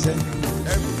tẹ̀ ń ṣiṣẹ́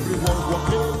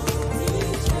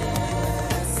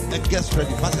ẹ get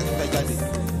ready pásẹ̀ nígbà jáde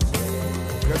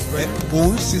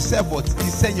òun ṣiṣẹ́ but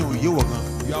iṣẹ́ yẹn ò yé wọ̀ gan.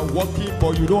 You are working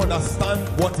but you don't understand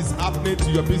what is happening to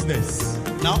your business.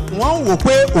 Now wọ́n wò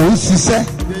pé òun ṣiṣẹ́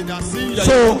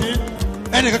so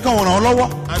ẹnì kankan wọ̀n ràn ọ́ lọ́wọ́.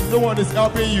 And no one is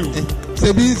helping you.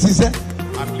 Ṣebí ń ṣiṣẹ́.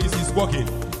 At least he's working.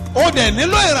 Ó dẹ̀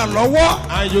nílò ìrànlọ́wọ́.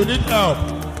 And you need help.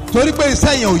 Torí pé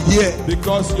iṣẹ́ yẹn ò yé ẹ.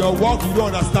 Because your work you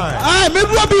don't understand. Mi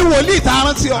dúró bí wòlíì tá a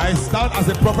rántí ọ. I stand as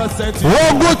a prophet sent to you.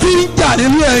 Ogun tí ń jà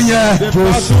nínú ẹ yẹn.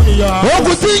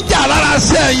 Ogun tí ń jà lára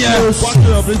sí ẹ yẹn.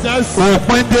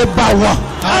 Òpin dé bá wa.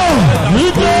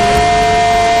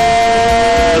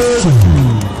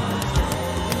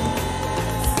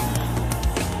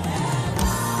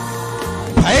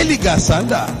 Paeli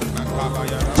gasanda.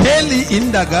 Teli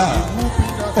indaga.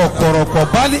 Okoroko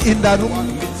bali indanu.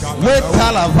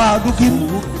 Wetala vadukin.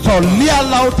 Solia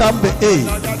lautambe e.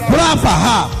 Brava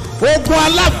ha. Ogun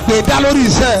alágbèdá lórí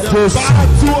iṣẹ́.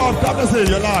 Battle of darkness in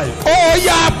your life. Ó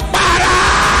yá para.